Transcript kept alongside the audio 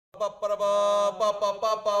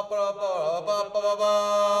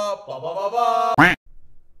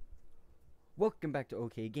Welcome back to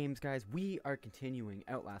OK Games, guys. We are continuing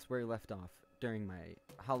Outlast where we left off during my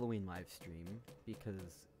Halloween live stream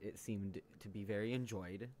because it seemed to be very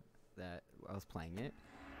enjoyed that I was playing it.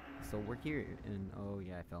 So we're here, and oh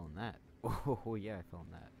yeah, I fell in that. Oh yeah, I fell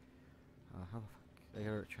in that. How the fuck? I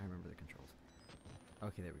gotta try and remember the controls.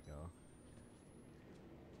 Okay, there we go.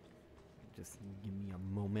 Just give me a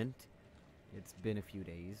moment. It's been a few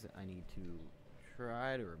days. I need to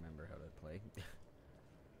try to remember how to play.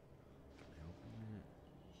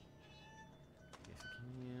 Yes, I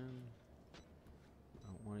can. I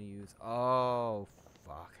don't want to use. Oh,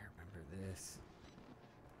 fuck. I remember this.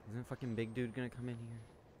 Isn't fucking big dude gonna come in here?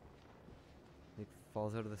 Like,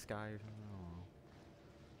 falls out of the sky or something? Oh.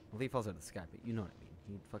 Well, he falls out of the sky, but you know what I mean.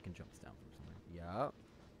 He fucking jumps down from somewhere. Yup.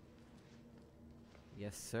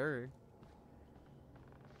 Yes, sir.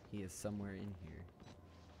 He is somewhere in here.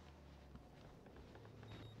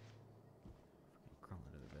 Fucking crawl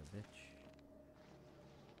out of the bed, bitch.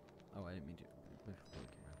 Oh, I didn't mean to.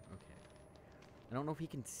 Okay. I don't know if he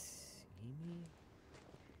can see me.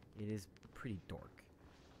 It is pretty dark.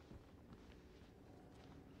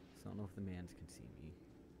 So I don't know if the mans can see me.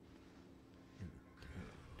 In the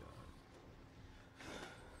dark.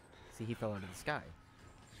 See, he fell out of the sky.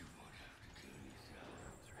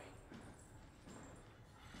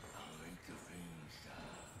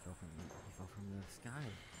 He fell from the sky.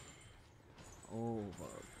 Oh,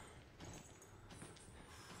 fuck.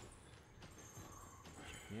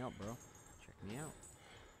 Check me out, bro. Check me out.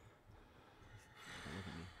 Don't look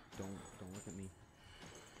at me. Don't look at me.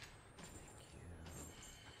 Thank you.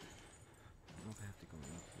 I don't know if I have to go in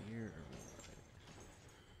here or what.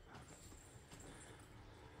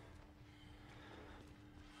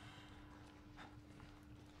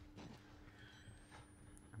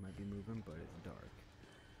 I might be moving, but it's dark.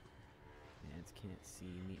 Mans can't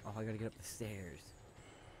see me. Oh, I gotta get up the stairs.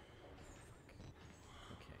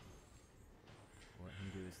 Okay. Let him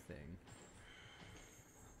do his thing.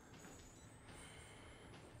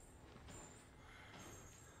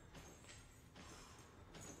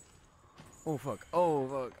 Oh fuck. Oh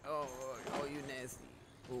fuck. Oh fuck. Oh, you nasty.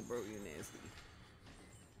 Oh bro, you nasty.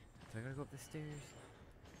 Do I gotta go up the stairs?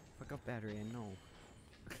 Fuck up battery, I know.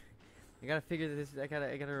 I gotta figure this. I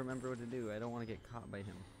gotta remember what to do. I don't want to get caught by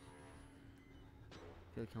him.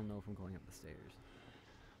 I feel like he'll know if I'm going up the stairs.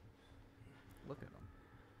 Look at him.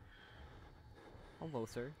 Hello,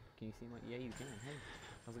 sir. Can you see my? Yeah, you can. Hey,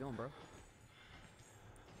 how's it going, bro?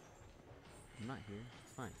 I'm not here.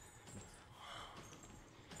 It's fine.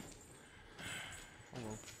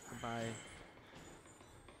 Hello. Goodbye.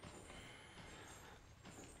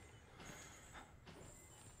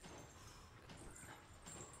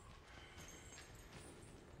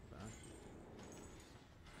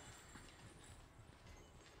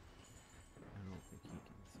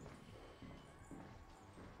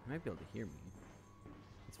 You might be able to hear me.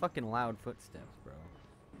 It's fucking loud footsteps, bro.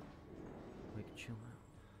 Like, chill out.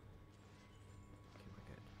 Okay, we're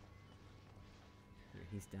good. Here,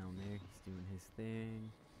 he's down there. He's doing his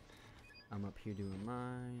thing. I'm up here doing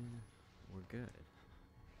mine. We're good.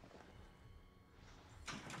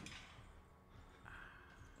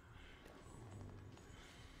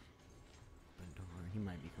 Open door. He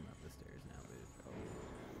might be coming up the stairs now, but oh,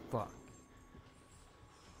 fuck.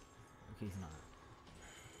 Okay, he's not.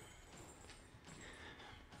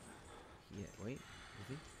 Yeah, wait, is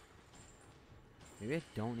he? Maybe I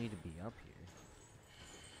don't need to be up here.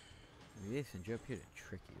 Maybe they send you up here to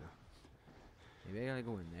trick you. Maybe I gotta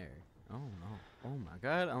go in there. Oh no. Oh my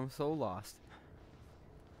god, I'm so lost.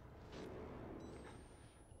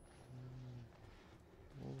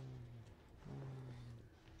 Oh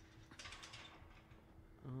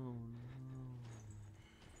no.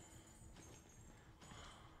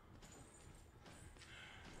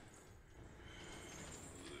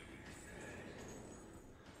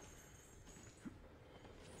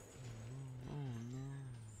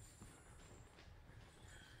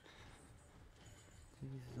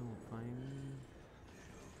 Please don't find me.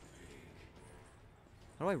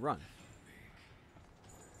 How do I run?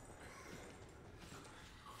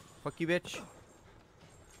 Fuck you, bitch. You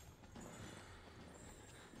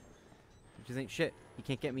just ain't shit. You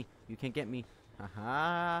can't get me. You can't get me.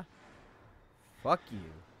 Haha. Fuck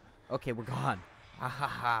you. Okay, we're gone. Ha ha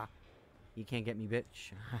ha. You can't get me,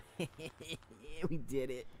 bitch. We did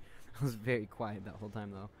it. I was very quiet that whole time,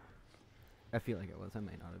 though. I feel like it was. I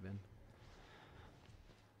might not have been.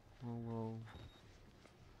 Hello.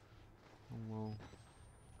 Hello.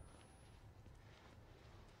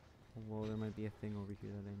 Hello, there might be a thing over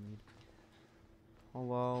here that I need.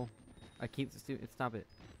 Hello. I keep stop it.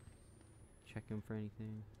 Check him for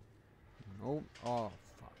anything. Oh, oh,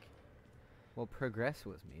 fuck. Well, progress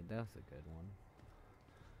was made. That was a good one.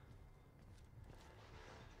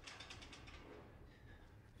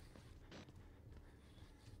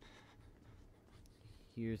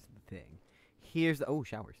 Here's the thing. Here's the... Oh,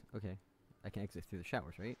 showers. Okay. I can exit through the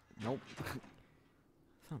showers, right? Nope. Son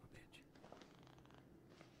of a bitch.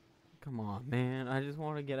 Come on, man. I just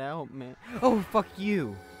want to get out, man. Oh, fuck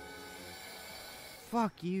you.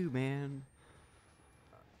 Fuck you, man.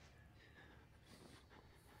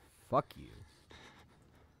 Fuck you.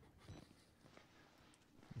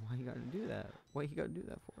 Why you gotta do that? What you gotta do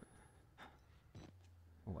that for?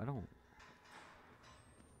 Oh, I don't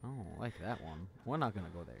like that one. We're not gonna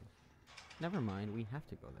go there. Never mind, we have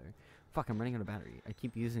to go there. Fuck, I'm running out of battery. I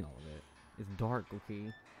keep using all of it. It's dark,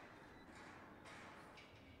 okay?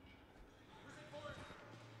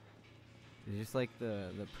 It's just like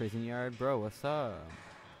the prison yard. Bro, what's up?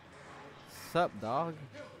 Sup, dog?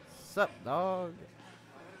 Sup, dog?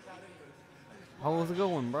 How's it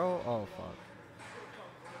going, bro? Oh, fuck.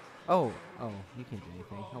 Oh, you can't do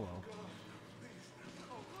anything. Hello.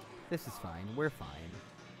 This is fine. We're fine.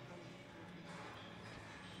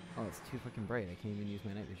 Oh, it's too fucking bright. I can't even use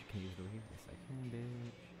my night vision. Can I use it over here? Yes, I can,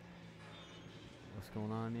 bitch. What's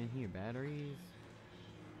going on in here? Batteries?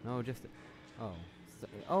 No, just... Oh.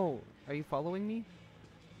 Oh, are you following me?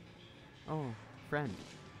 Oh, friend.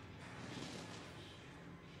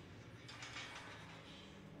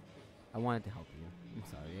 I wanted to help you. I'm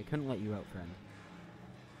sorry. I couldn't let you out, friend.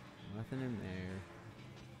 Nothing in there.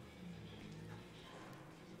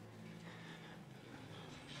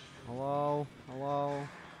 Hello? Hello?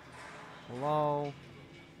 Hello?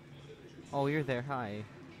 Oh, you're there. Hi.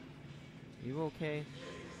 You okay?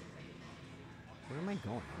 Where am I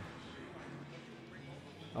going?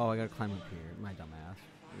 Oh, I gotta climb up here. My dumb ass.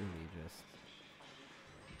 Really just...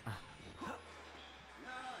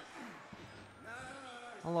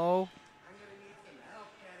 Hello?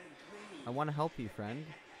 I want to help you, friend.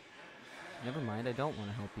 Never mind, I don't want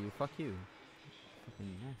to help you. Fuck you.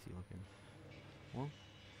 Fucking nasty looking. Well,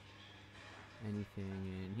 anything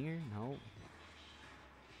in here? No.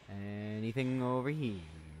 Anything over here?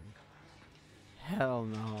 Hell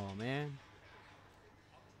no, man.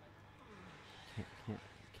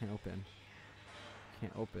 Can't open.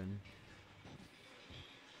 Can't open.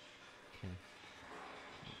 Okay.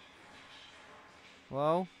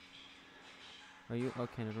 Hello? Are you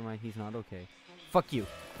okay? Never mind. He's not okay. Fuck you.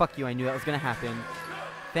 Fuck you. I knew that was gonna happen.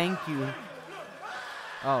 Thank you.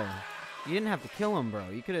 Oh. You didn't have to kill him, bro.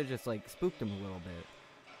 You could have just, like, spooked him a little bit.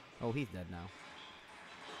 Oh, he's dead now.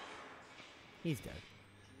 He's dead.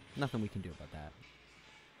 Nothing we can do about that.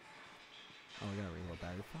 Oh, we gotta reload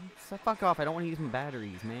batteries. So fuck off. I don't want to use my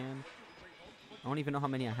batteries, man. I don't even know how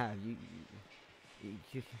many I have.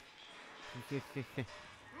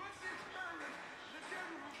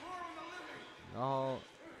 Oh,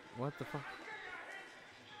 what the fuck?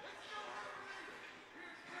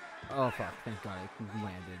 Oh, fuck. Thank God it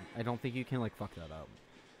landed. I don't think you can, like, fuck that up.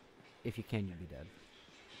 If you can, you'd be dead.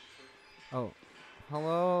 Oh.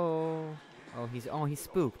 Hello? Oh, he's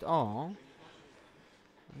spooked. Oh.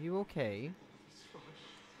 Are you okay?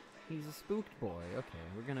 He's a spooked boy. Okay,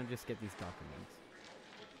 we're gonna just get these documents.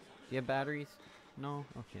 Do you have batteries? No?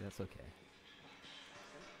 Okay, that's okay.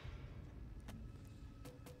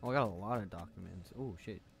 Oh, I got a lot of documents. Oh,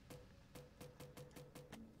 shit.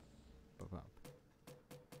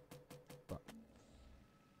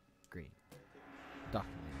 Green.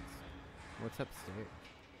 Documents. What's upstairs?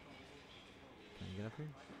 Can I get up here?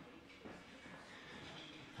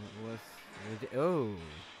 What was... Oh!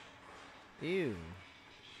 Ew.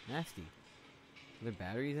 Nasty. Are there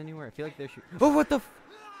batteries anywhere? I feel like there should... Oh, what the f...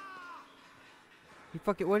 He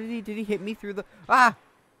fucking... What did he... Did he hit me through the... Ah!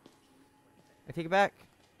 I take it back.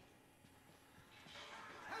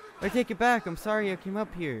 I take it back. I'm sorry I came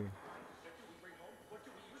up here.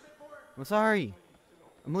 I'm sorry.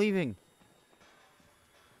 I'm leaving.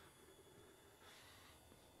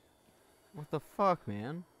 What the fuck,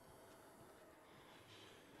 man?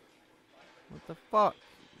 What the fuck?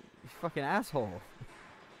 You fucking asshole.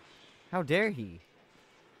 How dare he?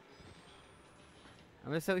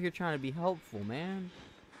 I'm just out here trying to be helpful, man.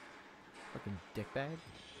 Fucking dickbag.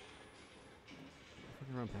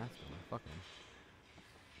 Fucking run past him. Fuck him.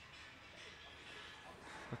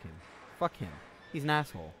 Fuck him. Fuck him. He's an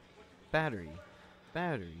asshole. Battery.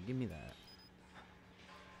 Battery. Give me that.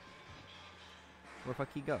 Where the fuck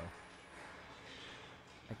he go?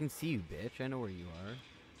 I can see you, bitch. I know where you are.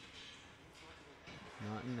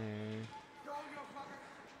 Not in there.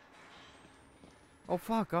 Oh,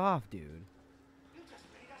 fuck off, dude.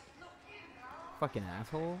 Fucking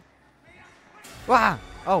asshole. Ah!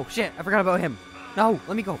 Oh, shit. I forgot about him. No,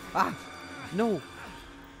 let me go. Ah! No.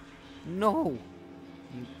 No.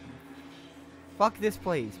 You... Fuck this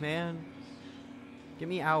place, man. Get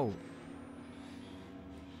me out.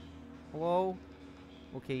 Hello?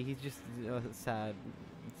 Okay, he's just a sad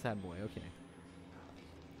boy. Okay.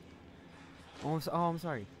 Oh, I'm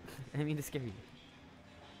sorry. I didn't mean to scare you.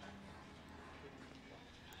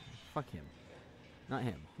 Fuck him. Not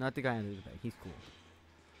him. Not the guy under the bag. He's cool.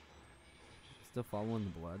 Still following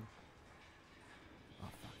the blood. Oh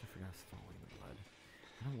fuck, I forgot I was following the blood.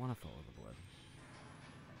 I don't want to follow the blood.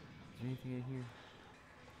 Is there anything in here?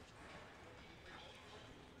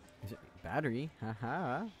 Is it battery?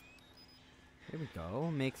 Haha. There we go.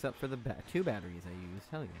 Makes up for the 2 batteries I used.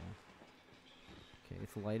 Hell yeah. Okay,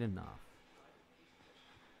 it's light enough.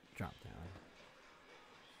 Drop down.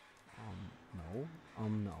 No.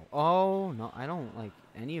 No. Oh, no. I don't like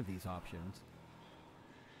any of these options.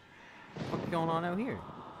 What's going on out here?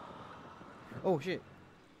 Oh, shit.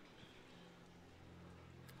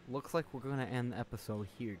 Looks like we're going to end the episode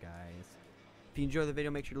here, guys. If you enjoyed the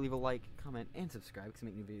video, make sure to leave a like, comment, and subscribe because I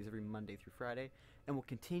make new videos every Monday through Friday. And we'll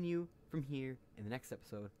continue from here in the next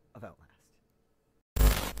episode of Outlast.